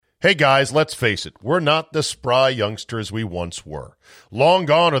Hey guys, let's face it, we're not the spry youngsters we once were. Long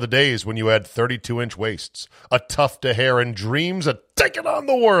gone are the days when you had 32-inch waists, a tuft of hair, and dreams of taking on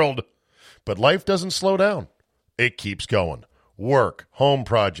the world. But life doesn't slow down. It keeps going. Work, home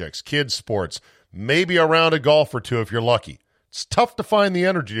projects, kids' sports, maybe a round of golf or two if you're lucky. It's tough to find the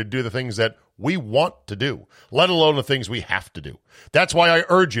energy to do the things that we want to do, let alone the things we have to do. That's why I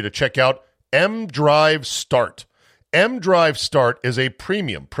urge you to check out M-Drive Start. M-Drive Start is a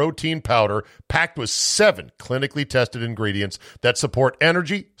premium protein powder packed with 7 clinically tested ingredients that support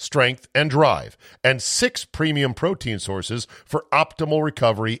energy, strength, and drive, and 6 premium protein sources for optimal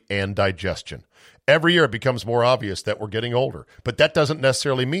recovery and digestion. Every year it becomes more obvious that we're getting older, but that doesn't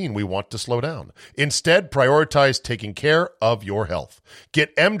necessarily mean we want to slow down. Instead, prioritize taking care of your health.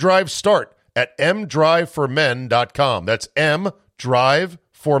 Get M-Drive Start at mdriveformen.com. That's mdriveformen.com.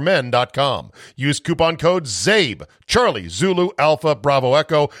 Use coupon code ZABE, Charlie, Zulu, Alpha, Bravo,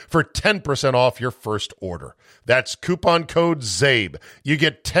 Echo for 10% off your first order. That's coupon code ZABE. You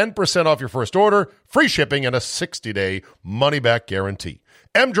get 10% off your first order, free shipping, and a 60-day money-back guarantee.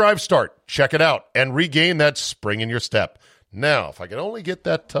 M-Drive Start. Check it out and regain that spring in your step. Now, if I could only get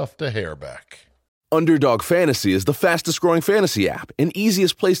that tuft of hair back. Underdog Fantasy is the fastest-growing fantasy app and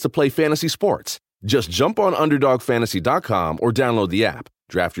easiest place to play fantasy sports. Just jump on UnderdogFantasy.com or download the app,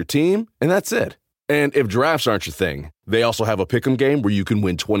 draft your team, and that's it. And if drafts aren't your thing, they also have a pick'em game where you can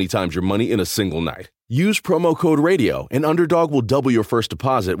win 20 times your money in a single night. Use promo code RADIO, and Underdog will double your first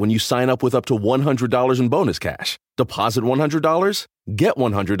deposit when you sign up with up to $100 in bonus cash. Deposit $100, get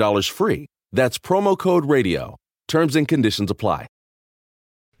 $100 free. That's promo code RADIO. Terms and conditions apply.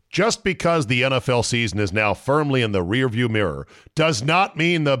 Just because the NFL season is now firmly in the rearview mirror does not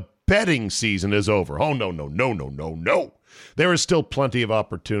mean the betting season is over. Oh, no, no, no, no, no, no. There is still plenty of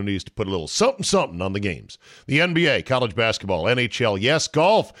opportunities to put a little something on the games. The NBA, college basketball, NHL, yes,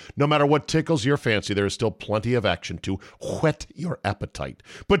 golf. No matter what tickles your fancy, there is still plenty of action to whet your appetite.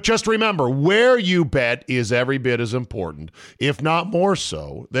 But just remember, where you bet is every bit as important, if not more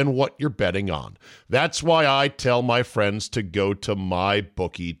so, than what you're betting on. That's why I tell my friends to go to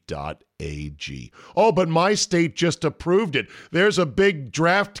mybookie.ag. Oh, but my state just approved it. There's a big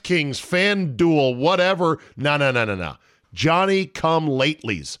DraftKings, FanDuel, whatever. No.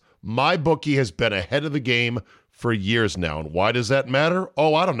 Johnny-come-latelys. MyBookie has been ahead of the game for years now. And why does that matter?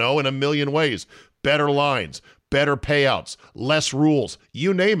 Oh, I don't know, in a million ways. Better lines, better payouts, less rules,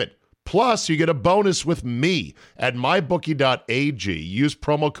 you name it. Plus, you get a bonus with me at mybookie.ag. Use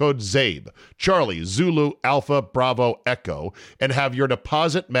promo code ZABE, Charlie, Zulu, Alpha, Bravo, Echo, and have your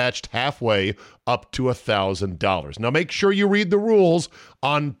deposit matched halfway up to $1,000. Now, make sure you read the rules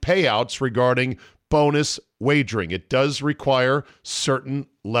on payouts regarding bonus wagering. It does require certain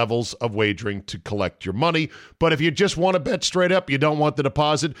levels of wagering to collect your money, but if you just want to bet straight up, you don't want the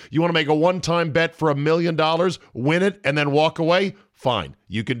deposit, you want to make a one-time bet for $1 million, win it, and then walk away, fine.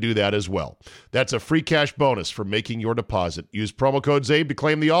 You can do that as well. That's a free cash bonus for making your deposit. Use promo code ZABE to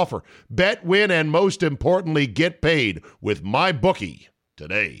claim the offer. Bet, win, and most importantly, get paid with MyBookie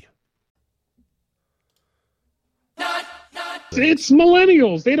today. It's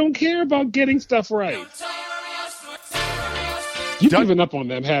millennials. They don't care about getting stuff right. You've given up on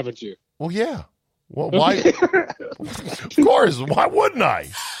them, haven't you? Well, yeah. Well, why? Of course. Why wouldn't I?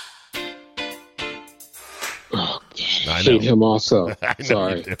 Oh, I hate him also.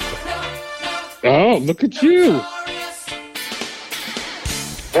 Sorry. Oh, look at you.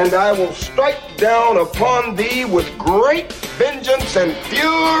 And I will strike down upon thee with great vengeance and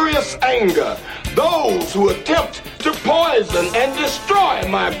furious anger those who attempt to poison and destroy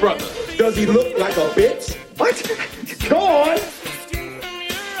my brother. Does he look like a bitch? What? Go on.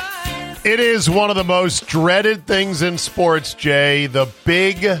 It is one of the most dreaded things in sports, Jay, the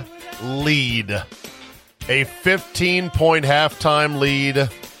big lead. A 15-point halftime lead,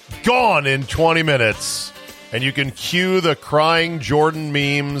 gone in 20 minutes. And you can cue the crying Jordan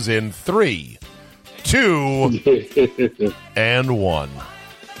memes in 3, 2, and 1.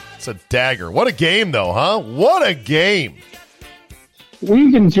 It's a dagger. What a game, though, huh? What a game.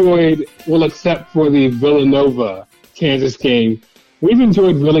 We've enjoyed, well, except for the Villanova-Kansas game, we've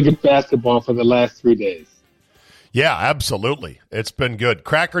enjoyed really good basketball for the last 3 days. Yeah, absolutely. It's been good.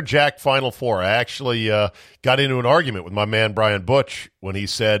 Cracker Jack Final Four. I actually got into an argument with my man Brian Butch when he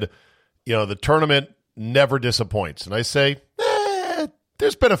said, the tournament never disappoints. And I say,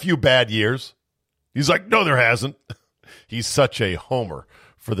 there's been a few bad years. He's like, no, there hasn't. He's such a homer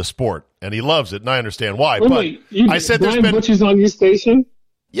for the sport, and he loves it, and I understand why. Wait, I said Brian Butch is on your station?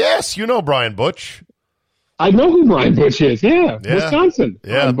 Yes, you know Brian Butch. I know who Brian Butch is, yeah. Wisconsin,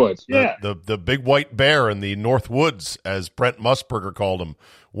 yeah. Brian Butch, yeah. The big white bear in the North Woods, as Brent Musburger called him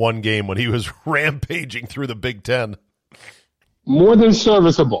one game when he was rampaging through the Big Ten. More than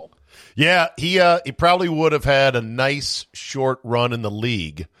serviceable. Yeah, he probably would have had a nice short run in the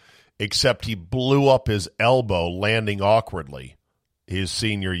league, except he blew up his elbow landing awkwardly his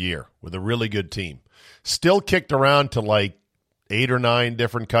senior year with a really good team. Still kicked around to like 8 or 9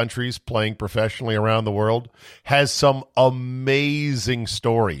 different countries playing professionally around the world. Has some amazing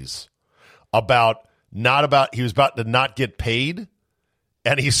stories about he was about to not get paid,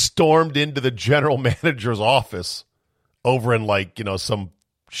 and he stormed into the general manager's office over in some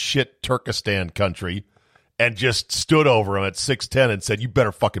shit Turkestan country and just stood over him at 6'10" and said, "You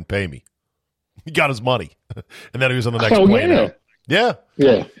better fucking pay me." He got his money. And then he was on the next plane out. Yeah.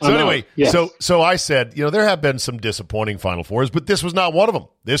 Yeah. So anyway, yes. so I said, there have been some disappointing Final Fours, but this was not one of them.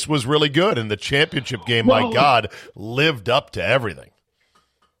 This was really good, and the championship game, my God, lived up to everything.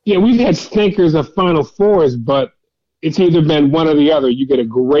 Yeah, we've had stinkers of Final Fours, but it's either been one or the other. You get a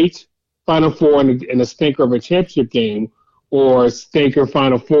great Final Four and a stinker of a championship game, or a stinker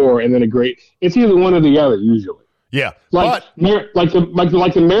Final Four and then a great. It's either one or the other usually. Yeah, like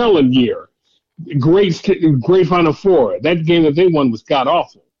the Maryland year. Great Final Four. That game that they won was god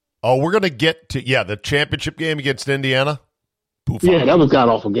awful. Oh, we're gonna get to the championship game against Indiana. Poof, yeah, that was god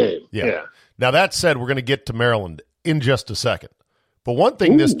awful game. Yeah. Now that said, we're gonna get to Maryland in just a second. But one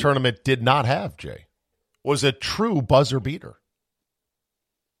thing this tournament did not have, Jay, was a true buzzer beater.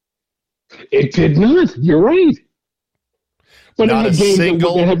 It did not. You're right. But not it had games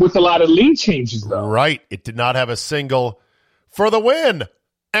that had with a lot of lead changes, though. Right. It did not have a single for the win.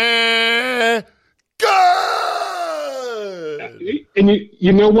 Good. And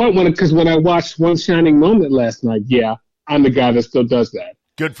you know what? Because when I watched One Shining Moment last night, I'm the guy that still does that.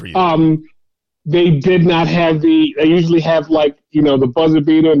 Good for you. They did not have they usually have the buzzer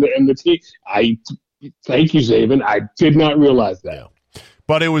beater and the tee. Thank you, Zaven. I did not realize that. Yeah.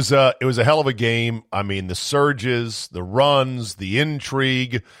 But it was a hell of a game. I mean, the surges, the runs, the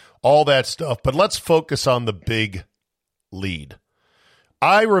intrigue, all that stuff. But let's focus on the big lead.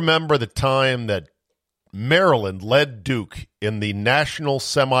 I remember the time that Maryland led Duke in the national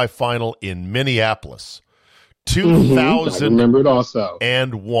semifinal in Minneapolis. 2001. I remember it also.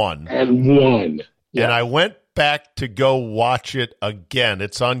 And won. Yeah. And I went back to go watch it again.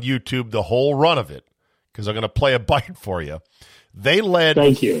 It's on YouTube, the whole run of it, because I'm going to play a bite for you. They led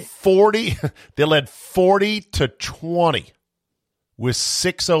 40. They led 40-20 with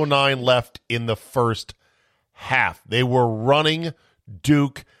 6:09 left in the first half. They were running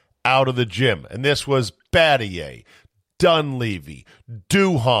Duke out of the gym, and this was Battier, Dunleavy,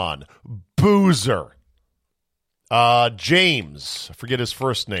 Duhon, Boozer, James. I forget his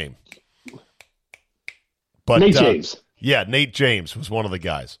first name, but Nate James. Yeah, Nate James was one of the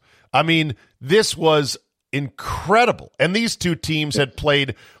guys. I mean, this was incredible. And these two teams had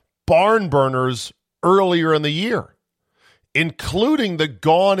played barn burners earlier in the year, including the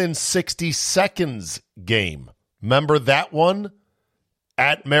Gone in 60 Seconds game. Remember that one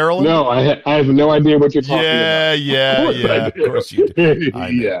at Maryland? No, I have no idea what you're talking about. Yeah. Of course you do.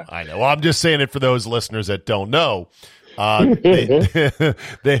 I know. Well, I'm just saying it for those listeners that don't know. They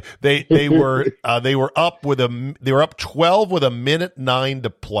were up 12 with 1:09 to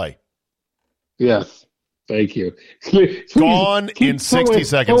play. Yes. Thank you. Gone in 60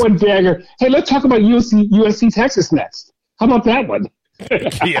 seconds. Dagger. Hey, let's talk about USC Texas next. How about that one?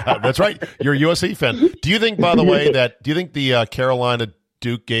 Yeah, that's right. You're a USC fan. Do you think, by the way, the Carolina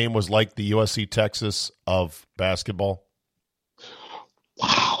Duke game was like the USC Texas of basketball?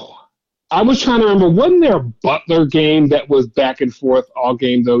 Wow. I was trying to remember, wasn't there a Butler game that was back and forth all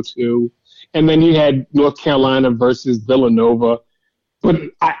game though too? And then you had North Carolina versus Villanova. But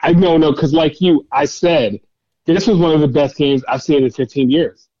I no, because like you, I said, this was one of the best games I've seen in 15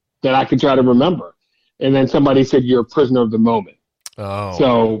 years that I could try to remember. And then somebody said, you're a prisoner of the moment. Oh.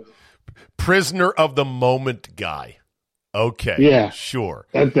 So, prisoner of the moment guy. Okay. Yeah. Sure.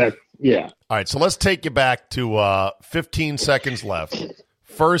 Yeah. All right, so let's take you back to 15 seconds left.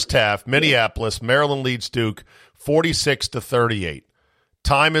 First half, Minneapolis, Maryland leads Duke 46-38.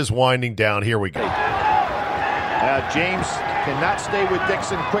 Time is winding down. Here we go. James cannot stay with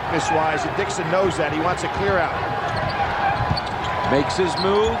Dixon quickness-wise, and Dixon knows that. He wants a clear out. Makes his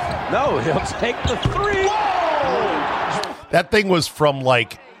move. No, he'll take the three. Whoa! That thing was from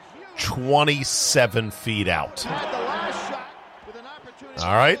like 27 feet out.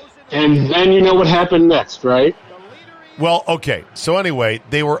 All right. And then you know what happened next, right? Well, okay. So anyway,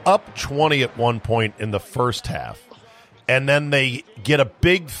 they were up 20 at one point in the first half, and then they get a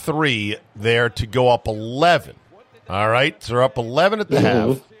big three there to go up 11. All right, so they're up 11 at the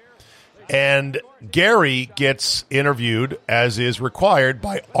half, And Gary gets interviewed, as is required,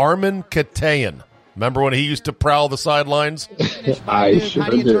 by Armin Katayan. Remember when he used to prowl the sidelines? I sure How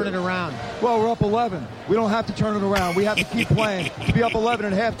do you did. turn it around? Well, we're up 11. We don't have to turn it around. We have to keep playing. To be up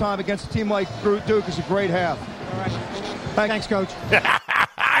 11 at halftime against a team like Duke is a great half. All right. Thanks, Coach.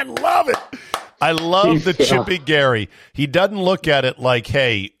 I love it. I love the chippy Gary. He doesn't look at it like,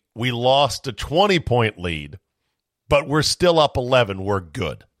 hey, we lost a 20-point lead, but we're still up 11. We're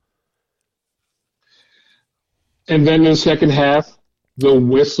good. And then in the second half, the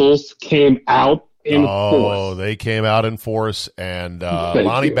whistles came out in force. Oh, they came out in force, and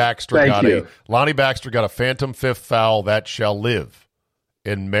Lonnie Baxter got a phantom fifth foul that shall live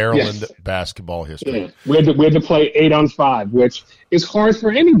in Maryland basketball history. Yeah. We had to play 8-on-5, which is hard for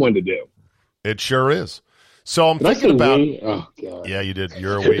anyone to do. It sure is. So I'm thinking about. Oh God! Yeah, you did.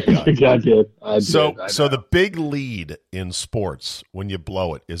 You're a weak guy. I did. So the big lead in sports when you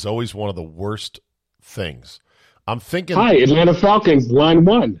blow it is always one of the worst things. I'm thinking. Hi, Atlanta Falcons, line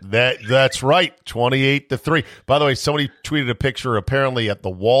 1. That's right, 28-3. By the way, somebody tweeted a picture. Apparently, at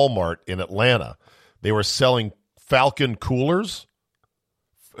the Walmart in Atlanta, they were selling Falcon coolers,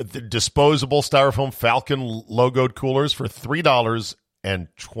 the disposable styrofoam Falcon logoed coolers for $3.28.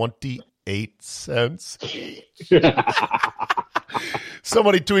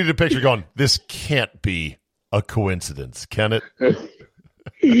 Somebody tweeted a picture going, "This can't be a coincidence, can it?"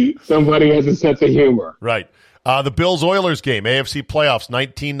 Somebody has a sense of humor. Right. The Bills-Oilers game, AFC playoffs,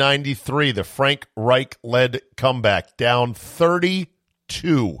 1993, the Frank Reich-led comeback, down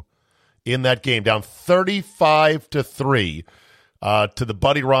 32 in that game, down 35-3 to the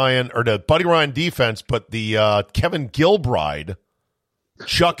Buddy Ryan defense, but the Kevin Gilbride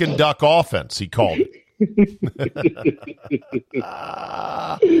chuck and duck offense, he called it.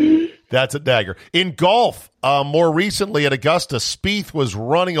 That's a dagger. In golf, more recently at Augusta, Spieth was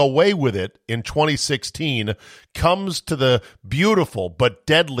running away with it in 2016, comes to the beautiful but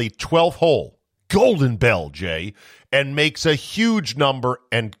deadly 12th hole, Golden Bell, Jay, and makes a huge number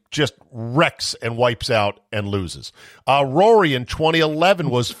and just wrecks and wipes out and loses. Rory in 2011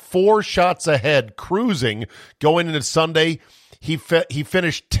 was 4 shots ahead, cruising, going into Sunday. He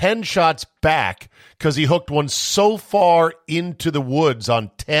finished 10 shots back because he hooked one so far into the woods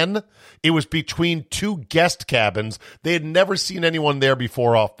on 10. It was between 2 guest cabins. They had never seen anyone there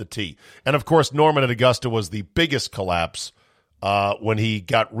before off the tee. And, of course, Norman at Augusta was the biggest collapse when he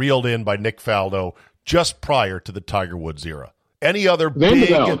got reeled in by Nick Faldo just prior to the Tiger Woods era. Any other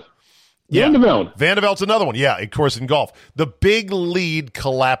Vanderbilt. Vanderbilt's another one. Yeah, of course, in golf. The big lead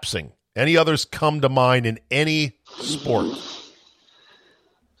collapsing. Any others come to mind in any sport?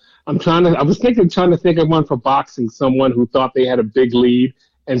 I was trying to think of one for boxing, someone who thought they had a big lead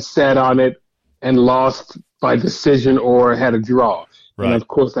and sat on it and lost by decision or had a draw. Right. And of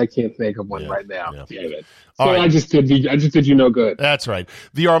course, I can't think of one right now. Yeah. Damn it. So right. I just did you no good. That's right.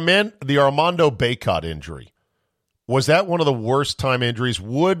 The Armando Bacot injury, was that one of the worst time injuries?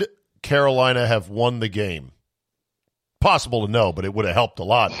 Would Carolina have won the game? Possible to know, but it would have helped a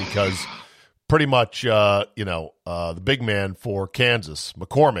lot because pretty much, the big man for Kansas,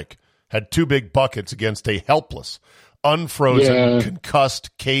 McCormick, had 2 big buckets against a helpless, unfrozen,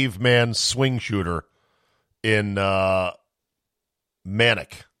 concussed caveman swing shooter in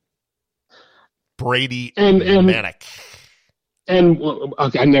Manic. Brady and Manic. And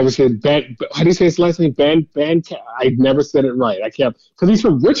okay, I never said Ben. How do you say his last name? Ben. I never said it right. I kept because he's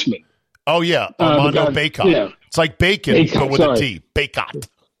from Richmond. Oh yeah, Armando Bacot. Yeah. It's like bacon, but with a T. Bacot.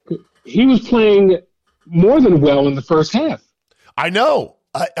 He was playing more than well in the first half. I know.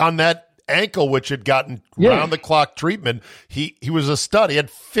 On that ankle, which had gotten round-the-clock treatment, he was a stud. He had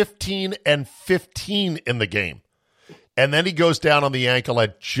 15 and 15 in the game. And then he goes down on the ankle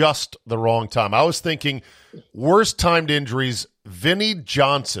at just the wrong time. I was thinking, worst timed injuries, Vinnie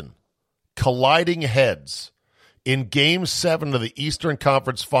Johnson colliding heads in Game 7 of the Eastern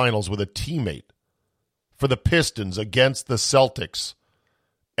Conference Finals with a teammate for the Pistons against the Celtics.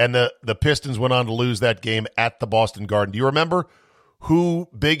 And the Pistons went on to lose that game at the Boston Garden. Do you remember who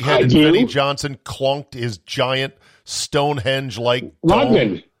big-headed Vinnie Johnson clunked his giant Stonehenge-like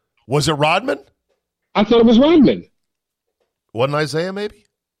Rodman. Dome? Was it Rodman? I thought it was Rodman. Wasn't Isaiah, maybe?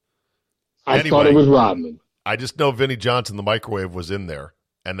 I thought it was Rodman. I just know Vinnie Johnson, the microwave, was in there,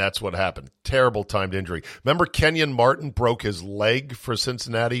 and that's what happened. Terrible timed injury. Remember Kenyon Martin broke his leg for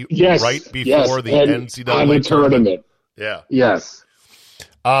Cincinnati right before the NCAA tournament. Yeah. Yes.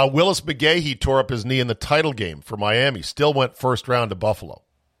 Willis McGahee tore up his knee in the title game for Miami. Still went first round to Buffalo.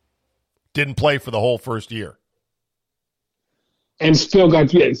 Didn't play for the whole first year. And still got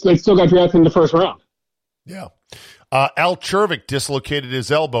drafted in the first round. Yeah. Al Chervik dislocated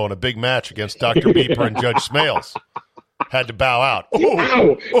his elbow in a big match against Dr. Beeper and Judge Smales. Had to bow out.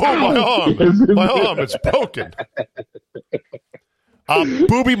 Oh, my arm, it's broken.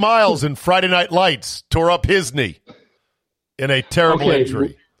 Boobie Miles in Friday Night Lights tore up his knee in a terrible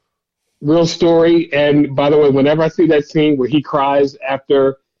injury. Real story. And by the way, whenever I see that scene where he cries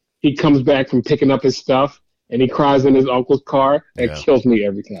after he comes back from picking up his stuff and he cries in his uncle's car, it kills me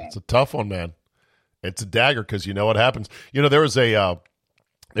every time. It's a tough one, man. It's a dagger because you know what happens. You know, there is a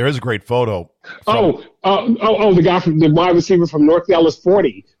great photo. The guy from the wide receiver from North Dallas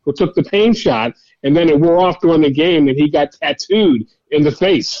 40 who took the pain shot and then it wore off during the game and he got tattooed in the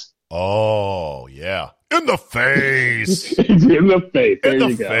face. Oh, yeah. In the face. In the face. There in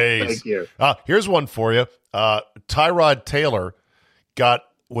you the go. face. Thank you. Here's one for you. Tyrod Taylor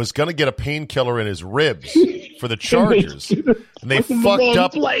was going to get a painkiller in his ribs for the Chargers. And they fucked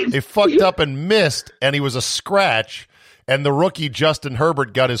up. They fucked up and missed, and he was a scratch. And the rookie Justin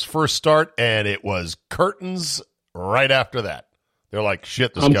Herbert got his first start, and it was curtains right after that. They're like,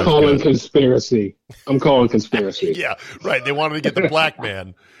 shit, this guy's good. I'm calling conspiracy. Yeah, right. They wanted to get the black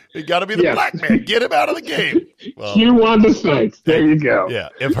man. It got to be the black man. Get him out of the game. Well, you won the fight. There you go. Yeah.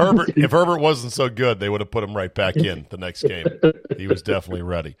 If Herbert wasn't so good, they would have put him right back in the next game. He was definitely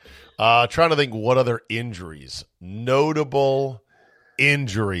ready. Trying to think what other injuries, notable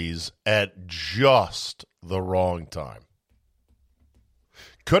injuries at just the wrong time.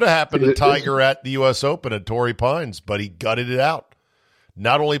 Could have happened to Tiger at the U.S. Open at Torrey Pines, but he gutted it out.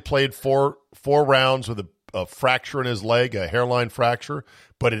 Not only played four rounds with a fracture in his leg, a hairline fracture,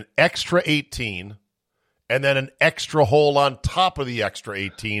 but an extra 18, and then an extra hole on top of the extra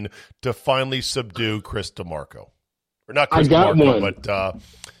 18 to finally subdue Chris DeMarco. Or not Chris DeMarco, but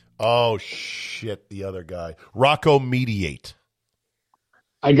the other guy. Rocco Mediate.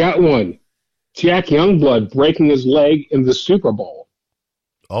 I got one. Jack Youngblood breaking his leg in the Super Bowl.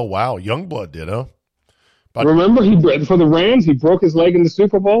 Oh, wow. Youngblood did, huh? But, remember, for the Rams, he broke his leg in the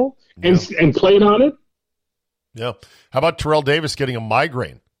Super Bowl and played on it? Yeah. How about Terrell Davis getting a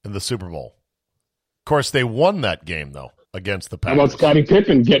migraine in the Super Bowl? Of course, they won that game, though, against the Packers. How about Scottie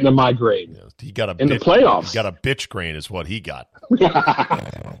Pippen getting a migraine? Yeah, he got in the playoffs. He got a bitch grain is what he got. Do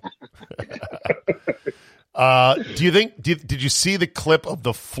you think? Did you see the clip of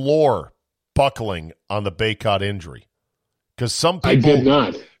the floor buckling on the Bacot injury? Because some people, I did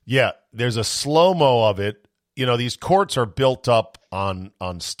not. Yeah, there's a slow-mo of it. You know, these courts are built up on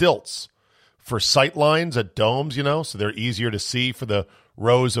stilts for sight lines at domes, you know, so they're easier to see for the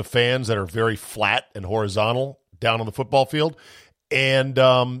rows of fans that are very flat and horizontal down on the football field. And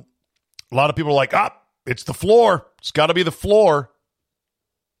a lot of people are like, it's the floor. It's got to be the floor.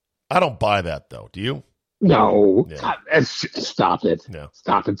 I don't buy that, though. Do you? No. Yeah. Stop it. No.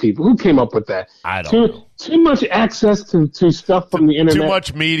 Stop it, people. Who came up with that? I don't know. Too much access to stuff from the internet. Too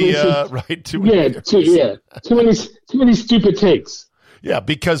much media, right? Too many stupid takes. Yeah,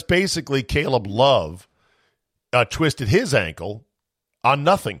 because basically Caleb Love twisted his ankle on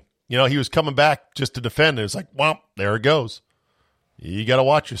nothing. You know, he was coming back just to defend, and it's like, well, there it goes. You got to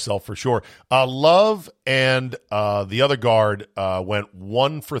watch yourself for sure. Love and the other guard went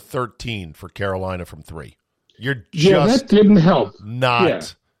 1 for 13 for Carolina from 3. That didn't help.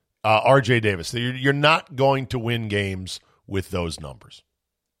 Not R.J. Davis. You're not going to win games with those numbers.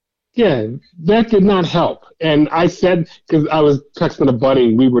 Yeah, that did not help. And I said, because I was texting a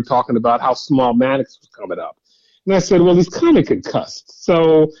buddy, we were talking about how small Maddox was coming up. And I said, well, he's kind of concussed.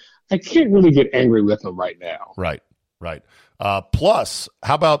 So I can't really get angry with him right now. Right. Plus,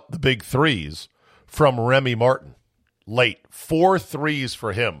 how about the big threes from Remy Martin? Late. 4 threes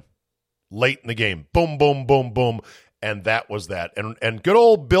for him late in the game. Boom, boom, boom, boom. And that was that. And good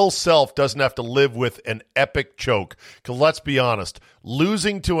old Bill Self doesn't have to live with an epic choke. Because let's be honest,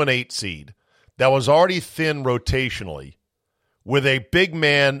 losing to an 8 seed that was already thin rotationally with a big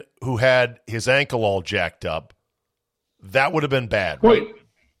man who had his ankle all jacked up, that would have been bad, right?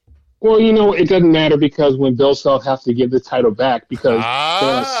 Well, you know, it doesn't matter because when Bill Self has to give the title back because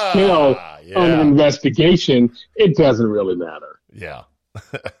they're still under investigation, it doesn't really matter. Yeah.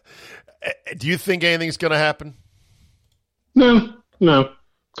 Do you think anything's going to happen? No.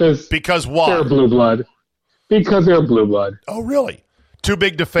 Because why? They're blue blood. Because they're blue blood. Oh, really? Too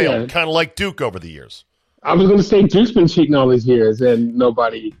big to fail, kind of like Duke over the years. I was going to say Duke's been cheating all these years, and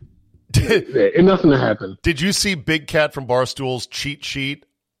nobody – nothing to happen. Did you see Big Cat from Barstool's cheat sheet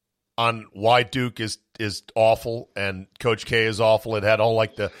on why Duke is awful and Coach K is awful. It had all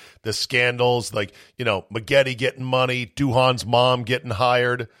like the scandals, like, Maggette getting money, Duhan's mom getting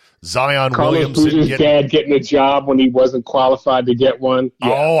hired, Zion Carlos Williamson Boozer's dad getting a job when he wasn't qualified to get one. Yeah.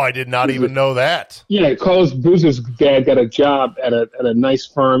 Oh, I did not even know that. Yeah, Carlos Boozer's dad got a job at a nice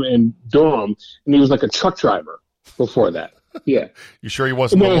firm in Durham, and he was like a truck driver before that. Yeah. You sure he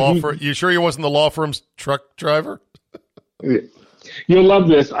wasn't You sure he wasn't the law firm's truck driver? Yeah. You'll love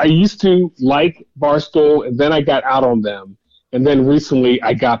this. I used to like Barstool, and then I got out on them, and then recently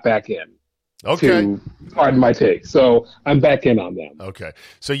I got back in. Okay. Pardon my take. So I'm back in on them. Okay.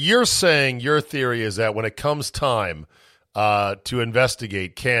 So you're saying your theory is that when it comes time to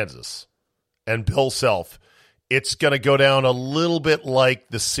investigate Kansas and Bill Self, it's going to go down a little bit like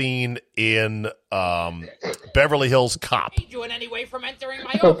the scene in Beverly Hills Cop. You in any way from entering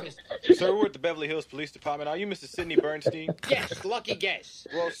my office? Sir, we're at the Beverly Hills Police Department. Are you Mr. Sidney Bernstein? Yes, lucky guess.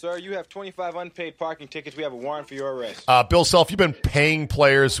 Well, sir, you have 25 unpaid parking tickets. We have a warrant for your arrest. Bill Self, you've been paying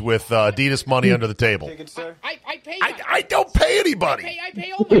players with Adidas money under the table. Tickets, sir? I pay. I don't pay anybody. I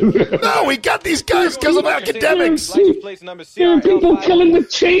pay all my. No, we got these guys because of academics. There are people killing with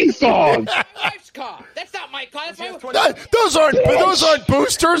chainsaws. My wife's car. That's not my car. That's my. Those aren't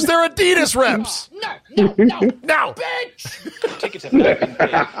boosters. They're Adidas reps. No. No. Bitch. Tickets have not been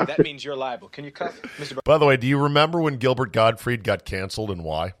paid. That means you're liable. Can you cuff, Mr. By the way, do you remember when Gilbert Gottfried got canceled and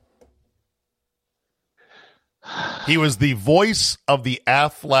why? He was the voice of the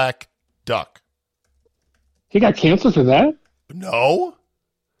Aflac duck. He got canceled for that? No.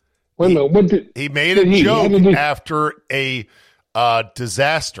 He made a joke after a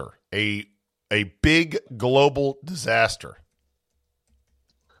disaster, a big global disaster.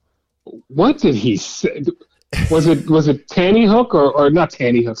 What did he say? Was it Tanny Hook or not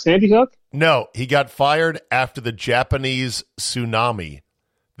Tanny Hook? Sandy Hook? No, he got fired after the Japanese tsunami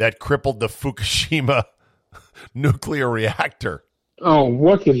that crippled the Fukushima nuclear reactor. Oh,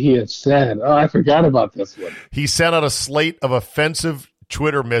 what could he have said? Oh, I forgot about this one. He sent out a slate of offensive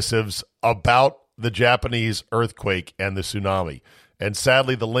Twitter missives about the Japanese earthquake and the tsunami. And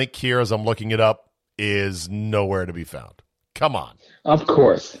sadly, the link here, as I'm looking it up, is nowhere to be found. Come on. Of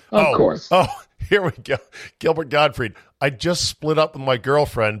course. Of course. Oh, here we go. Gilbert Gottfried. I just split up with my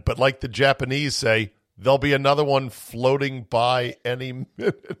girlfriend, but like the Japanese say, there'll be another one floating by any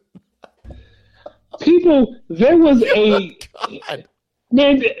minute. People, there was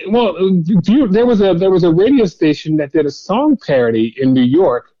there was a radio station that did a song parody in New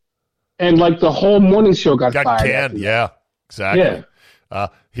York, and like the whole morning show got fired. Canned. Yeah, exactly. Yeah.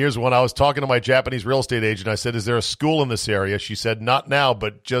 Here's when I was talking to my Japanese real estate agent. I said, "Is there a school in this area?" She said, "Not now,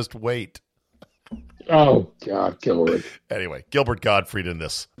 but just wait." Oh God, Gilbert. Anyway, Gilbert Gottfried in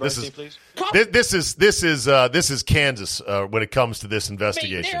this. This Please. is Kansas when it comes to this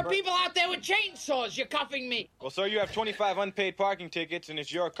investigation. There are people out there with chainsaws. You're cuffing me. Well, sir, you have 25 unpaid parking tickets, and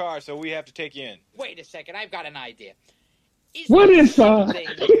it's your car, so we have to take you in. Wait a second. I've got an idea. What is something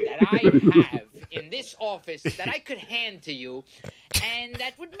that I have in this office that I could hand to you, and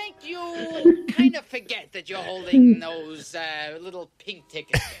that would make you kind of forget that you're holding those little pink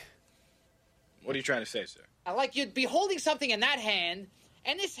tickets there? What are you trying to say, sir? Like you'd be holding something in that hand,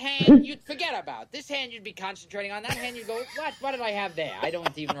 and this hand you'd forget about. This hand you'd be concentrating on. That hand you'd go, what did I have there? I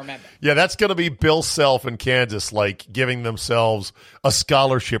don't even remember. Yeah, that's going to be Bill Self in Kansas, like giving themselves a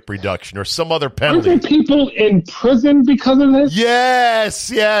scholarship reduction or some other penalty. Aren't there people in prison because of this?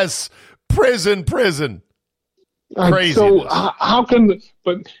 Yes. Prison. Crazy. So how can,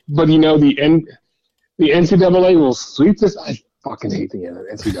 but you know, the NCAA will sweep this. I fucking hate the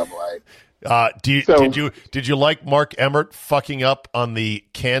NCAA. Did you like Mark Emmert fucking up on the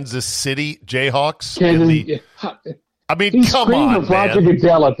Kansas City Jayhawks? I mean, come on, man. Roger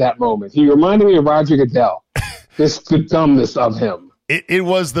Goodell at that moment. He reminded me of Roger Goodell. The dumbness of him. It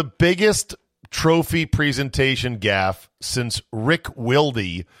was the biggest trophy presentation gaffe since Rick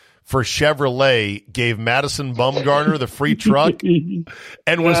Wilde for Chevrolet gave Madison Bumgarner the free truck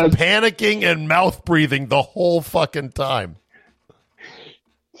and was panicking and mouth breathing the whole fucking time.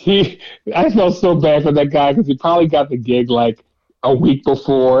 I felt so bad for that guy because he probably got the gig like a week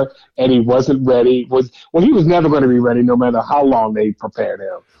before and he wasn't ready. He was never going to be ready no matter how long they prepared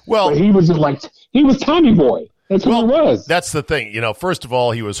him. Well, but he was just like, he was Tommy Boy. That's what he was. That's the thing. You know, first of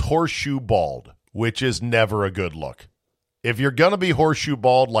all, he was horseshoe bald, which is never a good look. If you're going to be horseshoe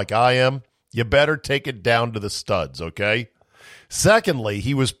bald like I am, you better take it down to the studs, okay? Secondly,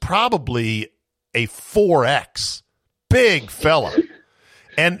 he was probably a 4X. Big fella.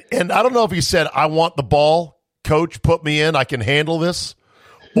 And I don't know if he said, I want the ball, coach, put me in, I can handle this.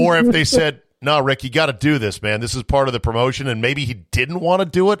 Or if they said, no, Rick, you got to do this, man. This is part of the promotion, and maybe he didn't want to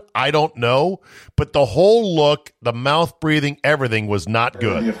do it. I don't know. But the whole look, the mouth breathing, everything was not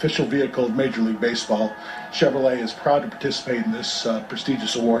good. The official vehicle of Major League Baseball, Chevrolet is proud to participate in this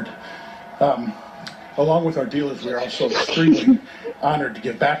prestigious award. Along with our dealers, we are also extremely honored to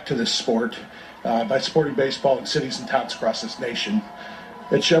give back to this sport by supporting baseball in cities and towns across this nation.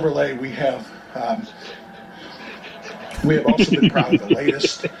 At Chevrolet, we have also been proud of the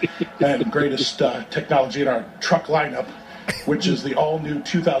latest and greatest technology in our truck lineup, which is the all-new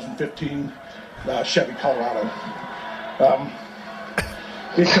 2015 Chevy Colorado.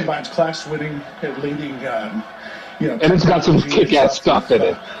 It combines class-winning and leading, and it's got some kick-ass stuff in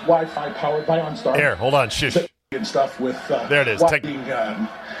it. Wi-Fi powered by OnStar. Here, hold on, shush. And stuff with there it is.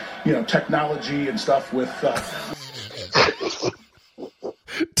 Technology and stuff with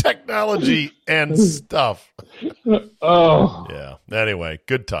technology and stuff. Oh. Yeah. Anyway,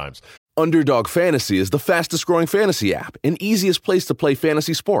 good times. Underdog Fantasy is the fastest-growing fantasy app and easiest place to play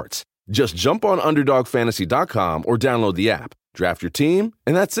fantasy sports. Just jump on UnderdogFantasy.com or download the app, draft your team,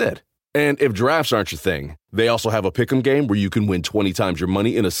 and that's it. And if drafts aren't your thing, they also have a pick'em game where you can win 20 times your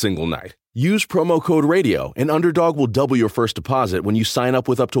money in a single night. Use promo code RADIO, and Underdog will double your first deposit when you sign up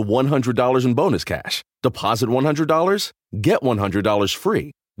with up to $100 in bonus cash. Deposit $100, get $100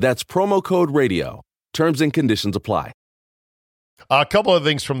 free. That's promo code RADIO. Terms and conditions apply. A couple of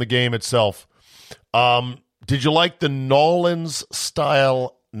things from the game itself. Did you like the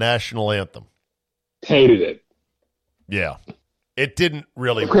Nolans-style national anthem? Hated it. Yeah. It didn't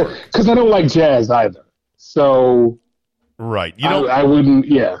really work. Because I don't like jazz either. So... Right. I wouldn't,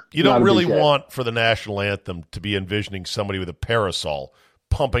 yeah. You don't really want for the national anthem to be envisioning somebody with a parasol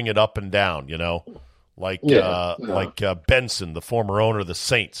pumping it up and down, like Benson, the former owner of the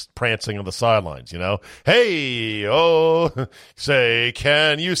Saints, prancing on the sidelines, Hey, oh, say,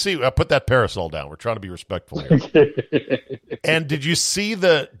 can you see? Put that parasol down. We're trying to be respectful here. And did you see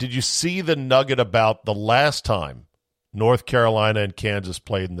the nugget about the last time North Carolina and Kansas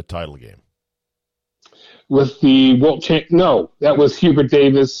played in the title game? With the Wilt no, that was Hubert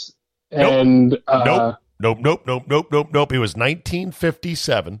Davis and Nope. It was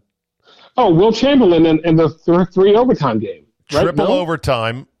 1957. Oh, Wilt Chamberlain in the three overtime game. Right? Triple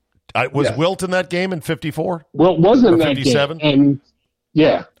overtime. Was Wilt in that game in 54? Wilt was in that 57? game. And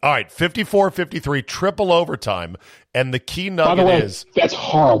yeah. All right, 54-53, triple overtime. And the key nugget is... That's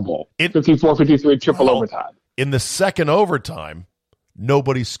horrible. 54-53, triple overtime. In the second overtime,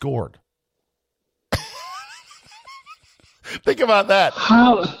 nobody scored. Think about that.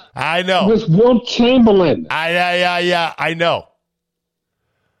 How? I know. With Wilt Chamberlain. I know.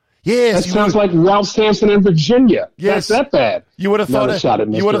 Yes, that sounds like Ralph Sampson in Virginia. Yes, that's that bad. You would have thought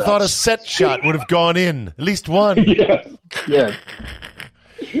a set shot would have gone in, at least one. Yeah.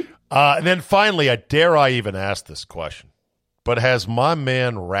 And then finally, dare I even ask this question? But has my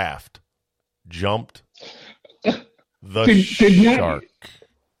man Raft jumped the shark?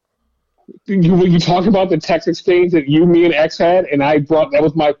 When you talk about the text exchange that me and X had, and that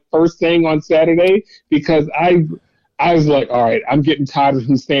was my first thing on Saturday because I was like, all right, I'm getting tired of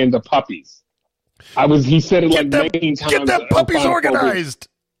him saying the puppies. He said it 19 times. Get them puppies organized.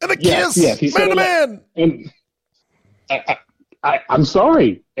 And the kiss. Yes, man to man. And I'm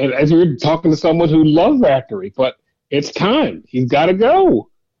sorry. And as you're talking to someone who loves Raftery, but it's time. He's got to go.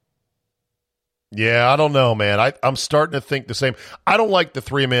 Yeah, I don't know, man. I'm starting to think the same. I don't like the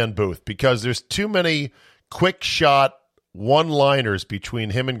three-man booth because there's too many quick shot one-liners between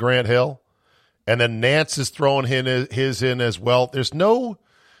him and Grant Hill, and then Nance is throwing his in as well. There's no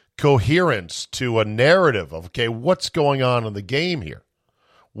coherence to a narrative of, okay, what's going on in the game here?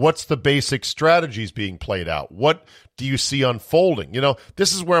 What's the basic strategies being played out? What do you see unfolding?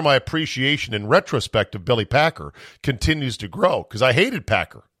 This is where my appreciation in retrospect of Billy Packer continues to grow because I hated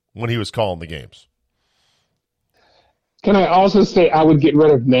Packer when he was calling the games. Can I also say I would get rid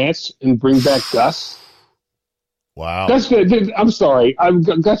of Nance and bring back Gus? Wow. I'm sorry.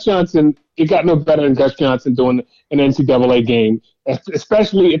 Gus Johnson, it got no better than Gus Johnson doing an NCAA game,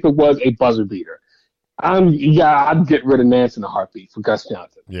 especially if it was a buzzer beater. I'd get rid of Nance in a heartbeat for Gus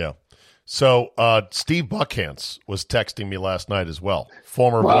Johnson. Yeah. So Steve Buckhantz was texting me last night as well,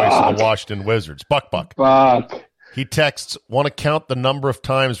 former voice of the Washington Wizards. Buck. He texts, want to count the number of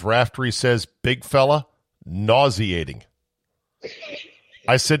times Raftery says big fella? Nauseating.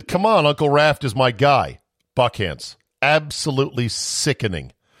 I said, come on, Uncle Raft is my guy. Buckhantz, absolutely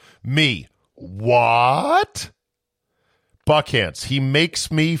sickening. Me, what? Buckhantz, he makes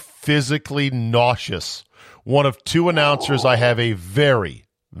me physically nauseous. One of two announcers I have a very,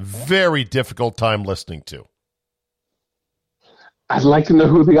 very difficult time listening to. I'd like to know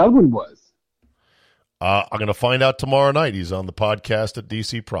who the other one was. I'm going to find out tomorrow night. He's on the podcast at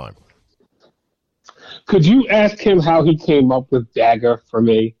DC Prime. Could you ask him how he came up with Dagger for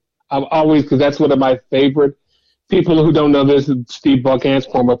me? I'm always, because that's one of my favorite. People who don't know this, Steve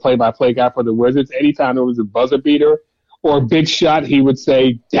Buckhantz, former play-by-play guy for the Wizards. Anytime there was a buzzer beater or a big shot, he would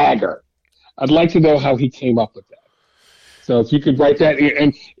say Dagger. I'd like to know how he came up with that. So if you could write that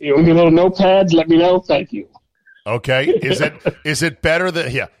and on your little notepads, let me know. Thank you. Okay. Is it better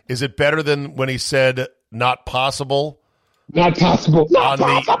than when he said not possible? Not possible. Not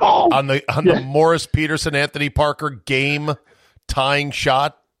possible. On the Morris Peterson, Anthony Parker game tying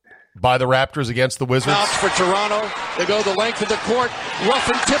shot by the Raptors against the Wizards. Out for Toronto. They go the length of the court.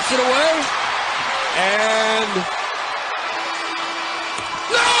 Ruffin tips it away. And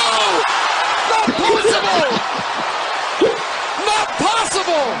no! Not possible! Not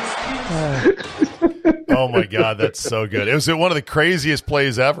possible! Oh my God, that's so good. It was one of the craziest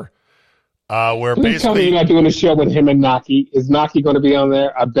plays ever. Where Please basically, tell me you're not doing a show with him and Naki. Is Naki going to be on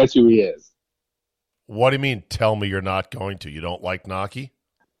there? I bet you he is. What do you mean? Tell me you're not going to? You don't like Naki?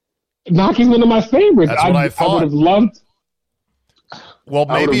 Naki's one of my favorites. That's what I thought. I would have loved. Well,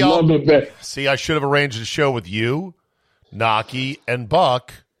 maybe I'll loved see. I should have arranged a show with you, Naki, and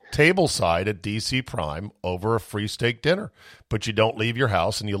Buck tableside at DC Prime over a free steak dinner. But you don't leave your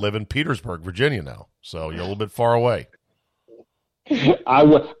house, and you live in Petersburg, Virginia now, so you're a little bit far away. I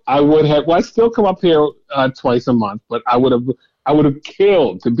would have. Well, I still come up here twice a month, but I would have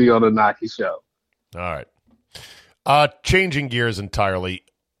killed to be on a Naki show. All right. Changing gears entirely.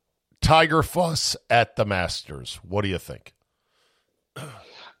 Tiger fuss at the Masters. What do you think?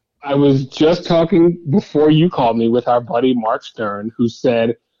 I was just talking before you called me with our buddy Mark Stern, who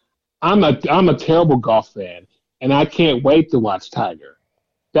said, "I'm a terrible golf fan, and I can't wait to watch Tiger."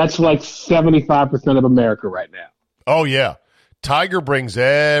 That's like 75% of America right now. Oh yeah. Tiger brings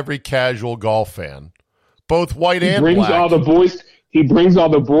every casual golf fan, both white and black. He brings all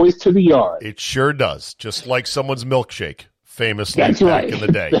the boys to the yard. It sure does, just like someone's milkshake, famously That's back right. in the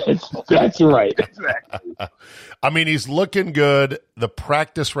day. That's right. Exactly. I mean, he's looking good. The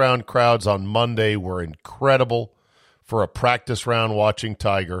practice round crowds on Monday were incredible for a practice round watching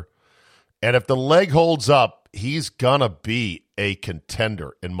Tiger. And if the leg holds up, he's going to be a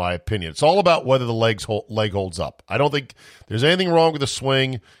contender, in my opinion. It's all about whether the leg holds up. I don't think there's anything wrong with the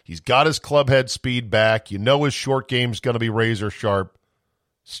swing. He's got his club head speed back. You know his short game's going to be razor sharp.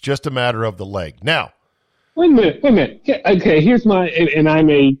 It's just a matter of the leg. Now, wait a minute. Okay, here's my and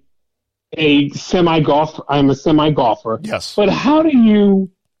I'm a semi-golfer. I'm a semi-golfer. Yes. But how do you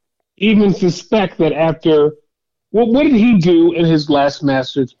even suspect that after what did he do in his last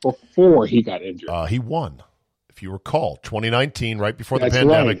Masters before he got injured? He won. If you recall, 2019, right before the That's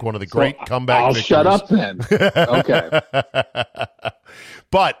pandemic, right. one of the great comeback I'll victories. shut up then. Okay.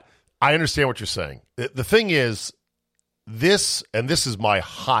 But I understand what you're saying. The thing is, this is my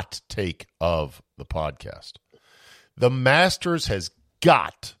hot take of the podcast. The Masters has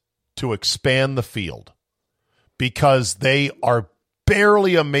got to expand the field because they are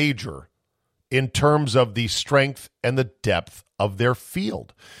barely a major in terms of the strength and the depth of their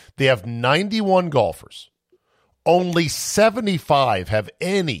field. They have 91 golfers. Only 75 have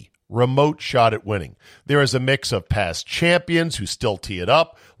any remote shot at winning. There is a mix of past champions who still tee it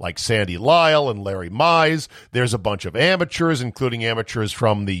up, like Sandy Lyle and Larry Mize. There's a bunch of amateurs, including amateurs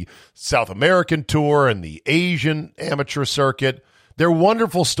from the South American Tour and the Asian amateur circuit. They're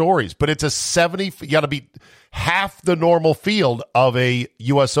wonderful stories, but it's you got to be half the normal field of a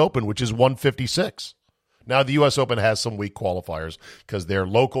U.S. Open, which is 156. Now, the U.S. Open has some weak qualifiers because their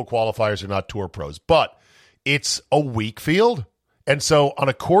local qualifiers are not tour pros, but it's a weak field. And so on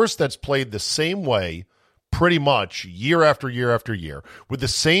a course that's played the same way pretty much year after year after year, with the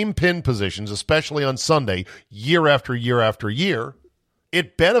same pin positions, especially on Sunday, year after year after year,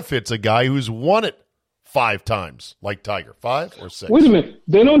 it benefits a guy who's won it 5 times, like Tiger. 5 or 6? Wait a minute.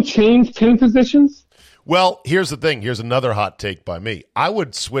 They don't change pin positions? Well, here's the thing. Here's another hot take by me. I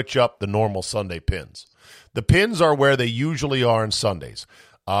would switch up the normal Sunday pins. The pins are where they usually are on Sundays.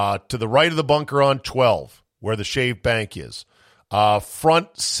 To the right of the bunker on 12, where the shaved bank is.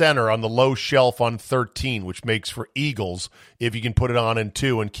 Front center on the low shelf on 13, which makes for eagles if you can put it on in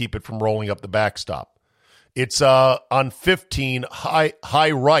 2 and keep it from rolling up the backstop. It's on 15,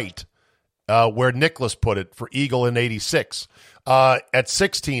 high right, where Nicklaus put it for eagle in 86. At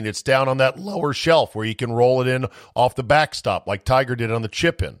 16, it's down on that lower shelf where you can roll it in off the backstop like Tiger did on the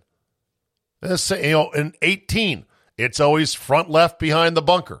chip in. In 18, it's always front left behind the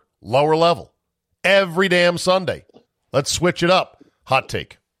bunker, lower level. Every damn Sunday. Let's switch it up. Hot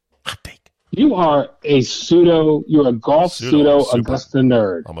take. Hot take. You're a golf pseudo Augusta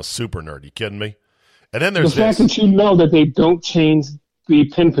nerd. I'm a super nerd. You kidding me? And then there's the fact that you know that they don't change the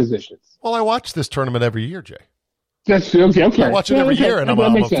pin positions. Well, I watch this tournament every year, Jay. That's okay. I watch it every year, and I'm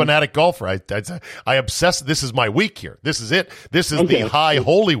a fanatic golfer. I obsess. This is my week here. This is it. This is the high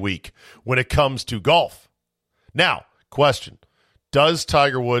holy week when it comes to golf. Now, question: does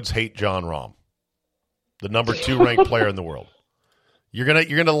Tiger Woods hate Jon Rahm, the number 2 ranked player in the world? You're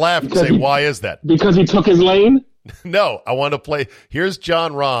gonna laugh and say, why is that? Because he took his lane? No, I want to play. Here's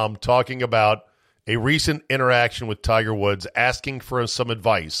Jon Rahm talking about a recent interaction with Tiger Woods, asking for some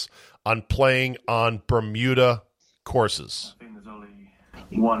advice on playing on Bermuda courses. I think there's only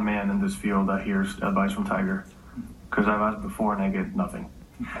one man in this field that hears advice from Tiger, because I've asked before and I get nothing.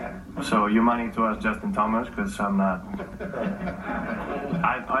 So you might need to ask Justin Thomas, because I'm not.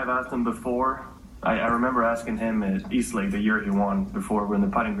 I've asked him before. I remember asking him at East Lake the year he won, before we're in the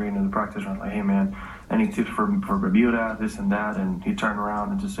putting green in the practice round, like, hey man, any tips for Bermuda, this and that, and he turned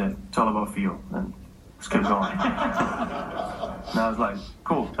around and just said, it's all about feel, and let's keep going. And I was like,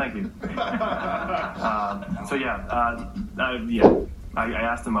 cool, thank you. I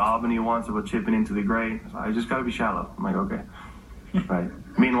asked him at Albany once about chipping into the gray. I just got to be shallow. I'm like, okay. Right.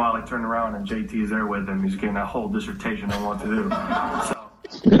 Meanwhile, I turned around and JT is there with him. He's getting a whole dissertation on what to do.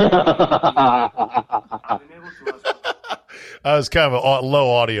 I was kind of a low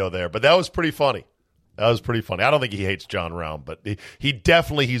audio there, but that was pretty funny. I don't think he hates Jon Rahm, but he's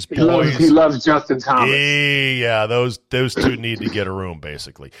poised. He loves Justin Thomas. Yeah, those two need to get a room,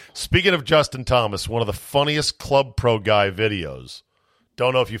 basically. Speaking of Justin Thomas, one of the funniest Club Pro guy videos.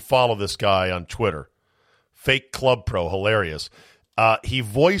 Don't know if you follow this guy on Twitter. Fake Club Pro, hilarious. He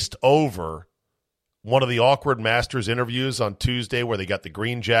voiced over one of the Awkward Masters interviews on Tuesday where they got the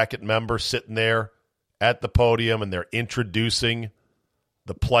Green Jacket member sitting there at the podium and they're introducing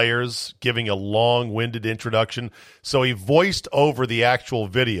the players, giving a long-winded introduction. So he voiced over the actual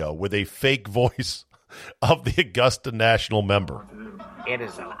video with a fake voice of the Augusta National member. It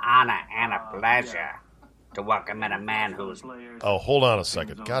is an honor and a pleasure to welcome in a man who's... Oh, hold on a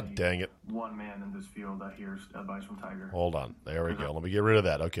second. God dang it. One man in this field that hears advice from Tiger. Hold on. There we go. Let me get rid of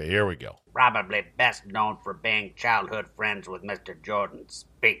that. Okay, here we go. Probably best known for being childhood friends with Mr. Jordan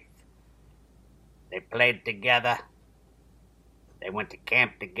Spieth. They played together. They went to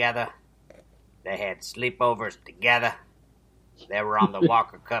camp together. They had sleepovers together. They were on the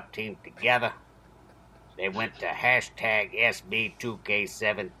Walker Cup team together. They went to hashtag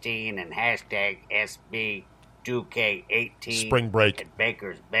SB2K17 and hashtag SB2K18 Spring break at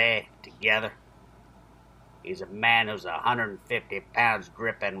Baker's Bay together. He's a man who's 150 pounds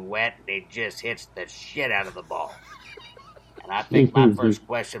dripping wet, and he just hits the shit out of the ball. And I think my first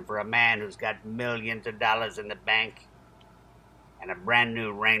question for a man who's got millions of dollars in the bank and a brand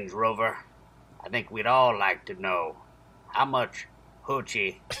new Range Rover, I think we'd all like to know, how much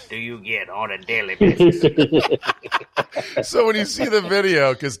hoochie do you get on a daily basis? So when you see the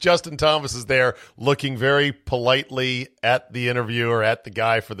video, because Justin Thomas is there looking very politely at the interviewer, at the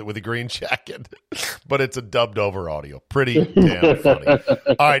guy with the green jacket, but it's a dubbed over audio. Pretty damn funny.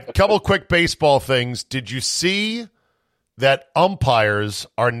 All right, couple quick baseball things. Did you see that umpires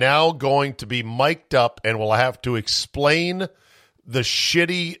are now going to be mic'd up and will have to explain the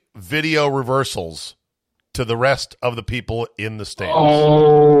shitty video reversals to the rest of the people in the stands?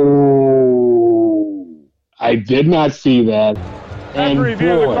 Oh, I did not see that. After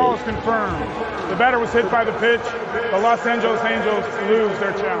review, the call is confirmed. The batter was hit by the pitch. The Los Angeles Angels lose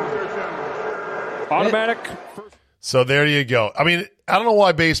their challenge. Automatic. So there you go. I mean, I don't know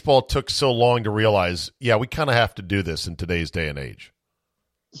why baseball took so long to realize, yeah, we kind of have to do this in today's day and age.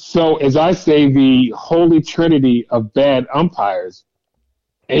 So as I say, the holy trinity of bad umpires,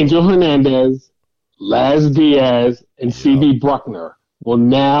 Angel Hernandez, Laz Diaz, and C.B. Bruckner will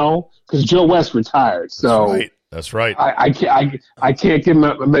now, because Joe West retired. So That's right. I can't give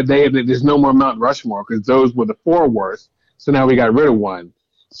them. There's no more Mount Rushmore because those were the 4 worst. So now we got rid of one.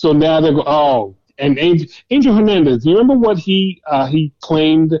 So now they're going. Oh, and Angel Hernandez. Do you remember what he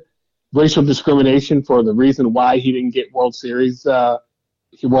claimed racial discrimination for the reason why he didn't get World Series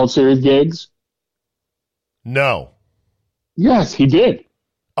gigs? No. Yes, he did.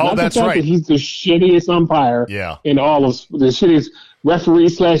 Oh, Not that's the fact right. That he's the shittiest umpire in all of the shittiest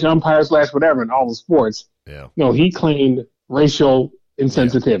referee / umpire / whatever in all of sports. Yeah. No, he claimed racial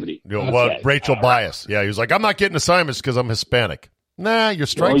insensitivity. Yeah. Well, racial bias. Yeah, he was like, I'm not getting assignments because I'm Hispanic. Nah, your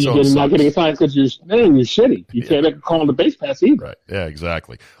strike zone sucks. Not getting assignments because you're shitty. You can't call the base pass either. Right. Yeah,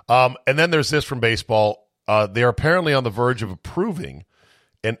 exactly. And then there's this from baseball. They're apparently on the verge of approving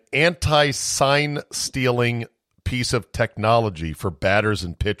an anti-sign stealing piece of technology for batters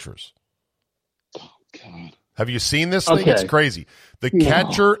and pitchers. Oh, God. Have you seen this thing? Okay. It's crazy. The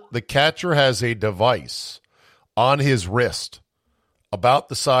catcher has a device on his wrist about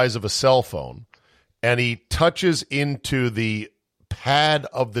the size of a cell phone, and he touches into the pad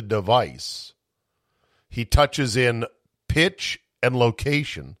of the device. He touches in pitch and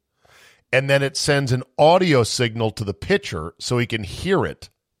location, and then it sends an audio signal to the pitcher so he can hear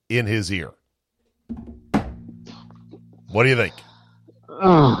it in his ear. What do you think?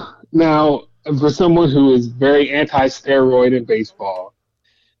 Now, for someone who is very anti-steroid in baseball,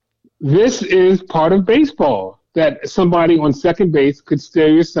 this is part of baseball, that somebody on second base could steal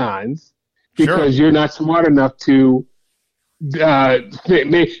your signs because you're not smart enough to hide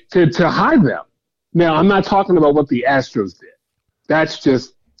them. Now, I'm not talking about what the Astros did. That's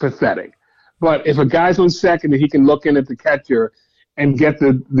just pathetic. But if a guy's on second and he can look in at the catcher and get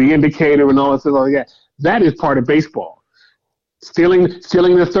the indicator and all that stuff like that is part of baseball. Stealing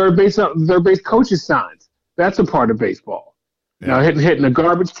the third base coach's signs, that's a part of baseball. Yeah. Now hitting a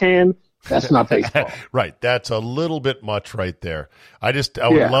garbage can, that's not baseball. Right, that's a little bit much right there. I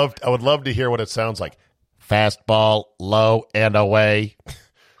would love to hear what it sounds like. Fastball, low and away.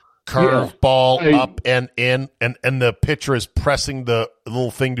 Curveball up and in, and the pitcher is pressing the little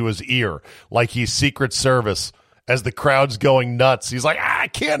thing to his ear like he's Secret Service as the crowd's going nuts. He's like, I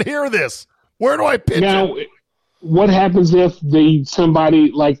can't hear this. Where do I pitch now, it? What happens if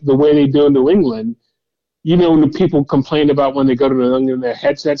somebody like the way they do in New England, when the people complain about when they go to New England, their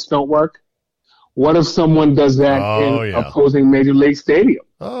headsets don't work? What if someone does that in opposing Major League Stadium?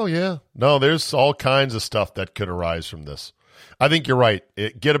 Oh, yeah. No, there's all kinds of stuff that could arise from this. I think you're right.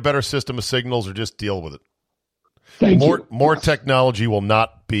 Get a better system of signals or just deal with it. More technology will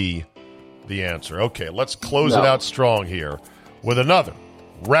not be the answer. Okay, let's close it out strong here with another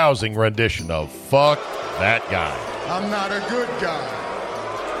rousing rendition of Fuck That Guy. I'm not a good guy.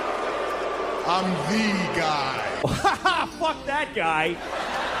 I'm the guy. Fuck that guy.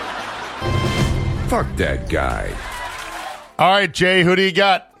 Fuck that guy. All right, Jay, who do you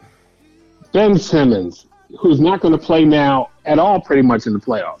got? Ben Simmons, who's not going to play now at all pretty much in the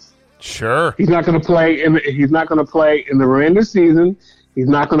playoffs. Sure. He's not going to play in the remainder season. He's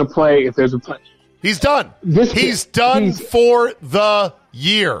not going to play if there's a play. He's done. He's done for the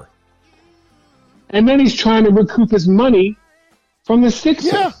year. And then he's trying to recoup his money from the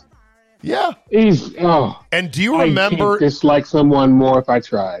Sixers. Yeah. And do you remember? I can't dislike someone more if I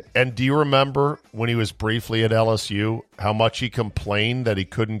tried. And do you remember when he was briefly at LSU, how much he complained that he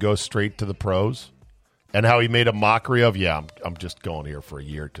couldn't go straight to the pros? And how he made a mockery of, I'm just going here for a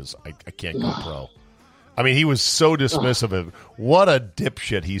year because I can't go pro. I mean, he was so dismissive of what a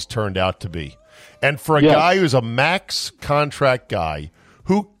dipshit he's turned out to be. And for a guy who's a max contract guy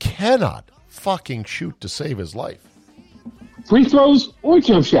who cannot fucking shoot to save his life. Free throws or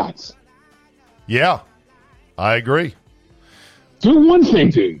jump shots. Yeah, I agree. Do one thing,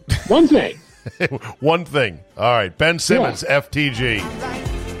 dude. One thing. One thing. All right, Ben Simmons, FTG.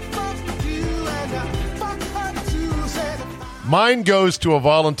 Mine goes to a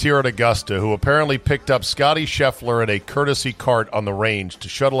volunteer at Augusta who apparently picked up Scotty Scheffler in a courtesy cart on the range to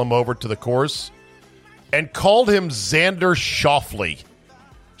shuttle him over to the course and called him Xander Schauffele.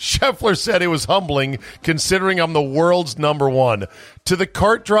 Scheffler said it was humbling considering I'm the world's number one. To the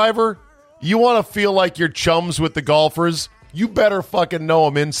cart driver, you want to feel like you're chums with the golfers? You better fucking know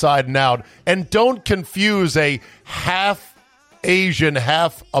them inside and out. And don't confuse a half Asian,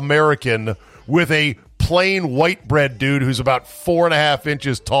 half American with a plain white bread dude who's about 4.5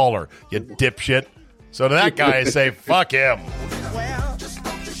 inches taller, you dipshit. So to that guy, I say, fuck him.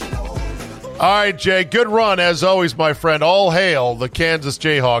 All right, Jay, good run as always, my friend. All hail the Kansas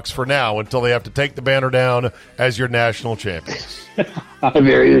Jayhawks for now until they have to take the banner down as your national champions.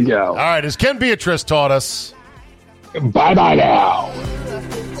 There you go. All right, as Ken Beatrice taught us. Bye-bye now.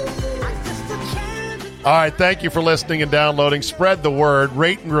 All right, thank you for listening and downloading. Spread the word,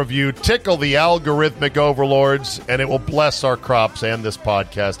 rate and review, tickle the algorithmic overlords, and it will bless our crops and this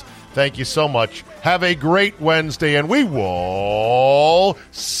podcast. Thank you so much. Have a great Wednesday, and we will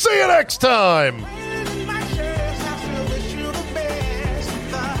see you next time.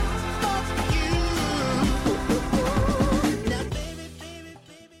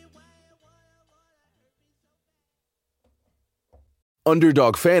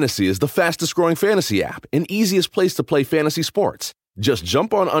 Underdog Fantasy is the fastest-growing fantasy app and easiest place to play fantasy sports. Just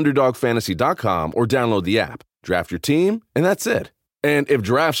jump on UnderdogFantasy.com or download the app, draft your team, and that's it. And if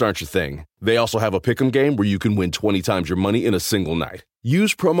drafts aren't your thing, they also have a pick'em game where you can win 20 times your money in a single night.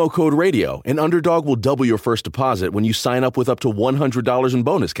 Use promo code RADIO, and Underdog will double your first deposit when you sign up with up to $100 in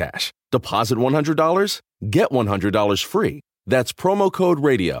bonus cash. Deposit $100, get $100 free. That's promo code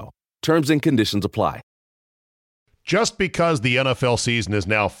RADIO. Terms and conditions apply. Just because the NFL season is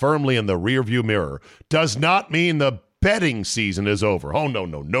now firmly in the rearview mirror does not mean the betting season is over. Oh, no,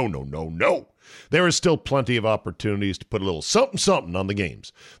 no, no, no, no, no. There is still plenty of opportunities to put a little something on the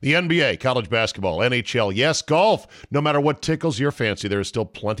games. The NBA, college basketball, NHL, yes, golf. No matter what tickles your fancy, there is still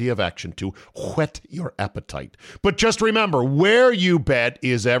plenty of action to whet your appetite. But just remember, where you bet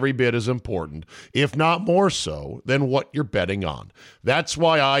is every bit as important, if not more so, than what you're betting on. That's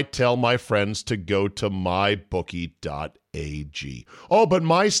why I tell my friends to go to mybookie.ag. Oh, but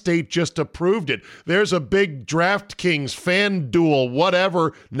my state just approved it. There's a big DraftKings FanDuel,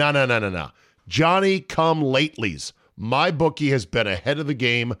 whatever. No. Johnny-come-latelys. MyBookie has been ahead of the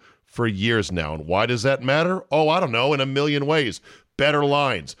game for years now. And why does that matter? Oh, I don't know, in a million ways. Better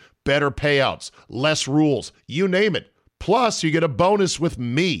lines, better payouts, less rules, you name it. Plus, you get a bonus with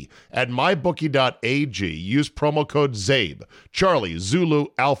me at mybookie.ag. Use promo code ZABE, Charlie, Zulu,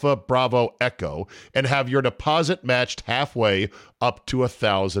 Alpha, Bravo, Echo, and have your deposit matched halfway up to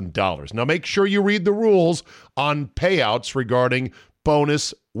 $1,000. Now, make sure you read the rules on payouts regarding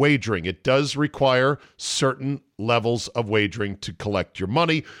bonus wagering. It does require certain levels of wagering to collect your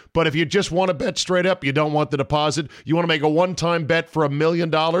money, but if you just want to bet straight up, you don't want the deposit, you want to make a one-time bet for $1 million,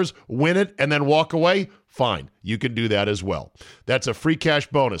 win it, and then walk away, fine. You can do that as well. That's a free cash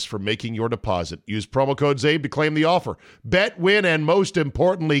bonus for making your deposit. Use promo code ZABE to claim the offer. Bet, win, and most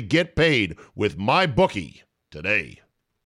importantly, get paid with MyBookie today.